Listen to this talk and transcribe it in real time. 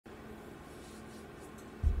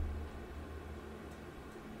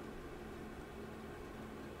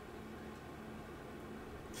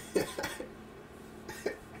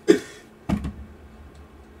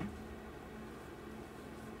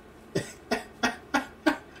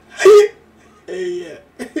Hey, yeah.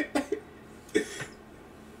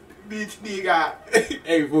 Bitch, nigga.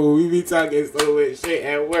 Hey, fool, we be talking so much shit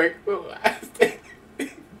at work, fool.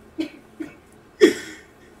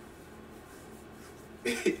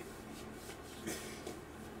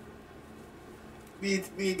 Bitch,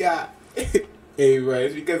 nigga. Hey, bro,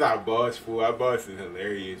 it's because our boss, fool. Our boss is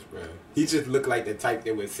hilarious, bro. He just looked like the type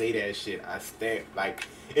that would say that shit. I stand, like,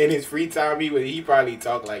 in his free time, he probably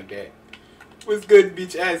talk like that. What's good,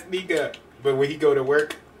 bitch ass nigga? But when he go to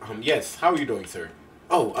work, yes, how are you doing, sir?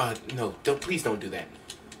 Oh, no, please don't do that.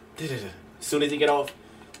 As soon as he get off,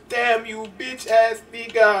 damn you, bitch ass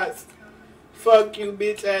niggas. Fuck you,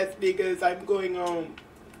 bitch ass niggas. I'm going home.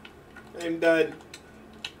 I'm done.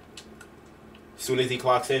 As soon as he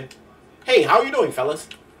clocks in, hey, how are you doing, fellas?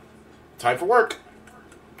 Time for work.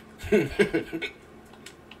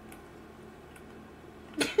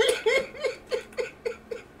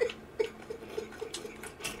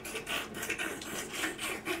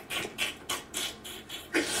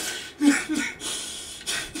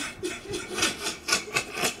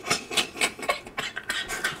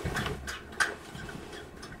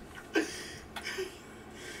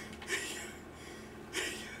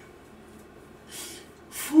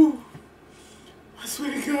 Whew. I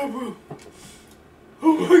swear to God, bro.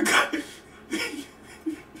 Oh my God.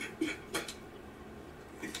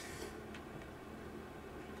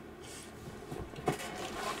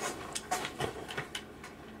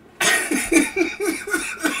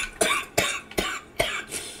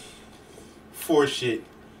 For shit.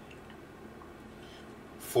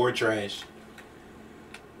 For trash.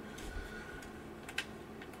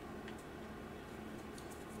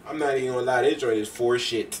 I'm not even gonna lie, this joint is for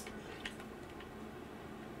shit.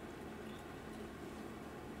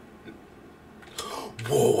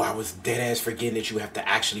 Whoa, I was dead ass forgetting that you have to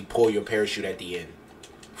actually pull your parachute at the end.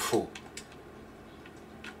 Whew.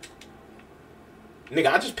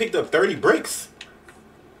 Nigga, I just picked up 30 bricks.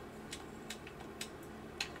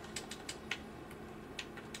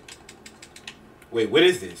 Wait, what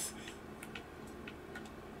is this?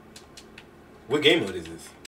 What game mode is this?